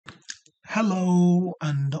Hello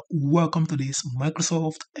and welcome to this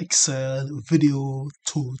Microsoft Excel video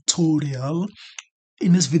tutorial.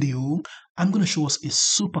 In this video, I'm going to show us a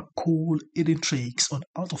super cool hidden tricks on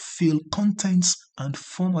how to fill contents and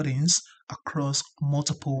formatings across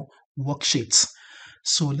multiple worksheets.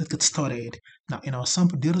 So let's get started. Now in our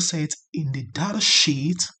sample data set, in the data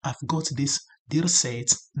sheet, I've got this data set.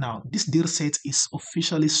 Now this data set is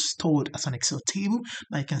officially stored as an Excel table.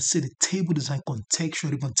 Now you can see the table design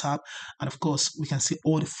contextual ribbon tab, and of course we can see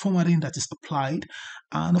all the formatting that is applied,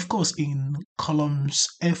 and of course in columns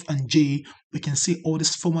F and G we can see all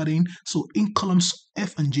this formatting. So in columns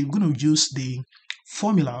F and G we're going to use the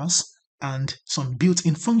formulas and some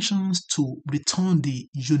built-in functions to return the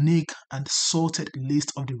unique and sorted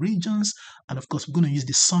list of the regions. And of course, we're going to use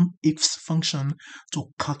the sum ifs function to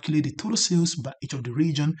calculate the total sales by each of the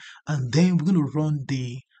region. And then we're going to run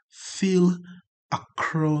the fill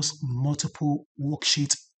across multiple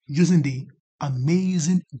worksheets using the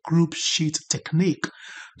amazing group sheet technique.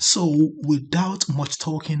 So without much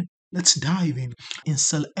talking, let's dive in. In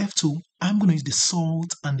cell F2, I'm going to use the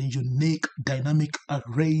sort and the unique dynamic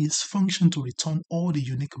arrays function to return all the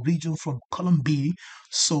unique region from column B.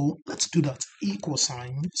 So let's do that. Equal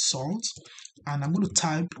sign sort, and I'm going to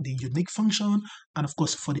type the unique function, and of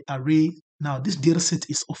course for the array. Now this data set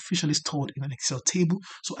is officially stored in an Excel table,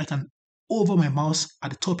 so I can over my mouse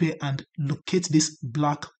at the top here and locate this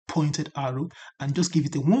black pointed arrow and just give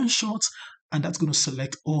it a one shot, and that's going to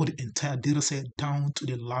select all the entire data set down to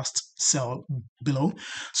the last cell below.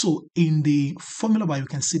 So in the formula bar, you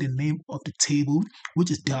can see the name of the table,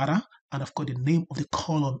 which is data, and of course the name of the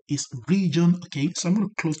column is region. Okay, so I'm going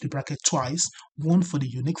to close the bracket twice, one for the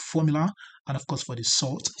unique formula and of course for the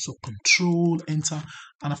sort. So control enter,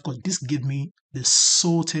 and of course this gives me the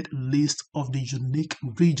sorted list of the unique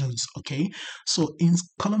regions. Okay, so in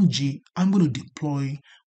column G, I'm going to deploy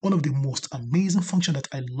one of the most amazing functions that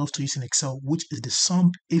I love to use in Excel, which is the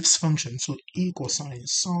sum ifs function. So equal sign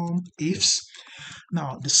sum ifs.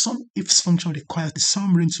 Now the sum ifs function requires the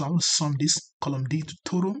sum range, so I will sum this column D to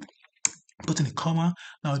total, put in a comma.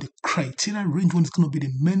 Now the criteria range one is going to be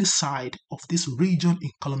the many side of this region in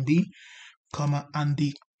column B, comma, and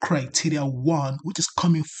the criteria one, which is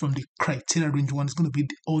coming from the criteria range one, is going to be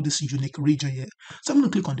all this unique region here. So I'm going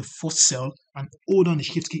to click on the first cell and hold on the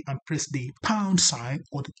shift key and press the pound sign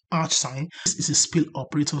or the arch sign. This is a split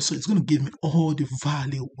operator, so it's going to give me all the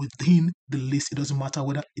value within the list. It doesn't matter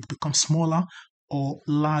whether it becomes smaller or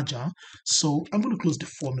larger. So I'm going to close the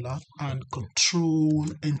formula and control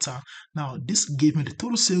enter. Now this gave me the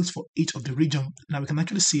total sales for each of the region. Now we can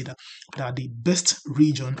actually see that the best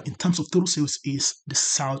region in terms of total sales is the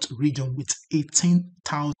South region with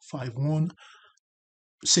 18,051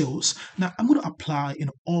 sales. Now I'm going to apply in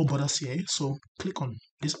all borders here. So click on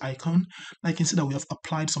this icon. Now you can see that we have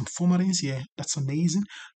applied some formattings here. That's amazing.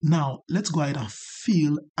 Now let's go ahead and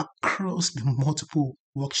fill across the multiple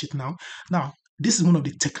worksheet now this is one of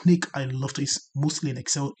the technique I love to use mostly in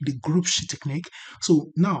Excel, the group sheet technique.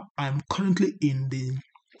 So now I'm currently in the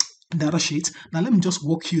data sheet. Now let me just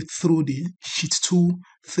walk you through the sheet 2,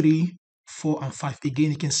 3, 4, and 5. Again,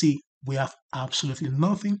 you can see we have absolutely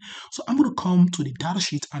nothing. So I'm going to come to the data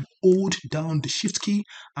sheet and hold down the shift key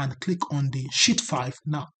and click on the sheet 5.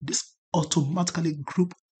 Now this automatically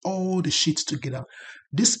group all the sheets together.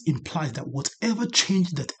 This implies that whatever change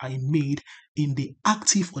that I made in the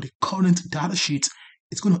active or the current data sheet,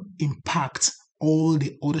 it's going to impact all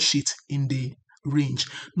the other sheets in the range.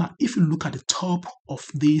 Now, if you look at the top of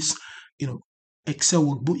this, Excel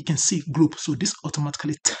workbook, you can see group. So this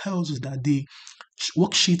automatically tells us that the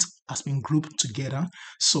worksheet has been grouped together.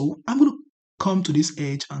 So I'm going to come to this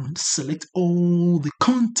edge and select all the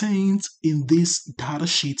content in this data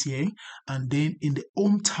sheet here, and then in the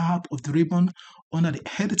home tab of the ribbon under the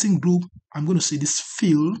editing group, I'm going to say this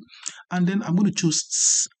fill, and then I'm going to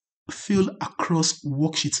choose fill across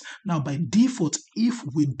worksheets. Now by default, if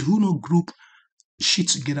we do not group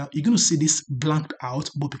sheets together, you're going to see this blanked out,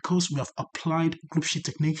 but because we have applied group sheet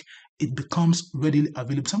technique, it becomes readily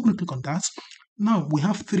available. So I'm going to click on that. Now we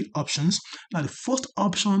have three options. Now the first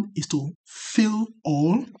option is to fill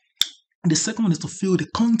all. The second one is to fill the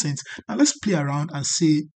content. Now let's play around and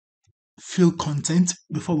say fill content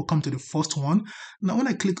before we come to the first one. Now when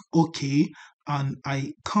I click OK and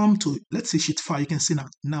I come to, let's say, sheet 5, you can see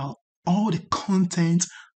now all the content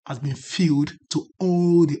has been filled to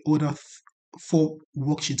all the other 4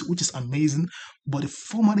 worksheets, which is amazing, but the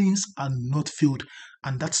formattings are not filled,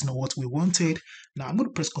 and that's not what we wanted. Now I'm going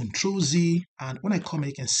to press Ctrl Z, and when I come here,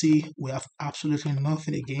 you can see we have absolutely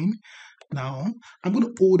nothing again. Now I'm going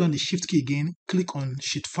to hold on the shift key again, click on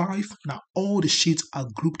sheet 5. Now all the sheets are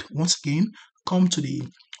grouped once again. Come to the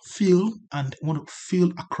fill and want to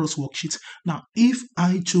fill across worksheets. Now, if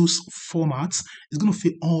I choose formats, it's going to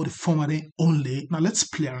fill all the formatting only. Now, let's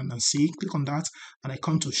play around and see. Click on that, and I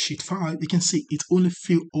come to sheet 5. You can see it only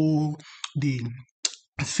fill all the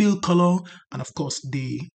fill color and of course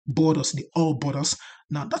the borders, the all borders.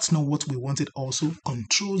 Now, that's not what we wanted. Also,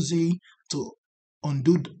 Control Z to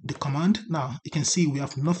undo the command. Now you can see we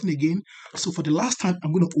have nothing again. So for the last time,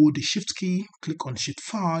 I'm going to hold the shift key, click on sheet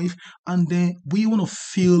 5, and then we want to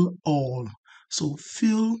fill all. So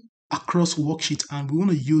fill across worksheet, and we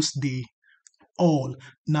want to use the all.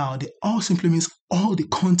 Now the all simply means all the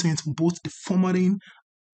content, both the formatting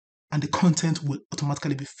and the content, will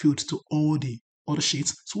automatically be filled to all the other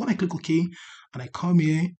sheets. So when I click OK and I come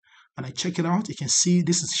here and I check it out, you can see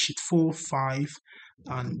this is sheet 4, 5,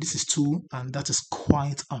 and this is 2, and that is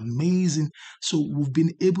quite amazing. So we've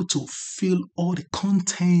been able to fill all the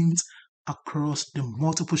content across the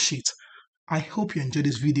multiple sheets. I hope you enjoyed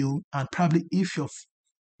this video, and probably if you've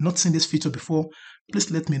not seen this feature before, please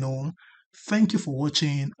let me know. Thank you for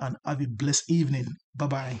watching and have a blessed evening. Bye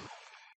bye.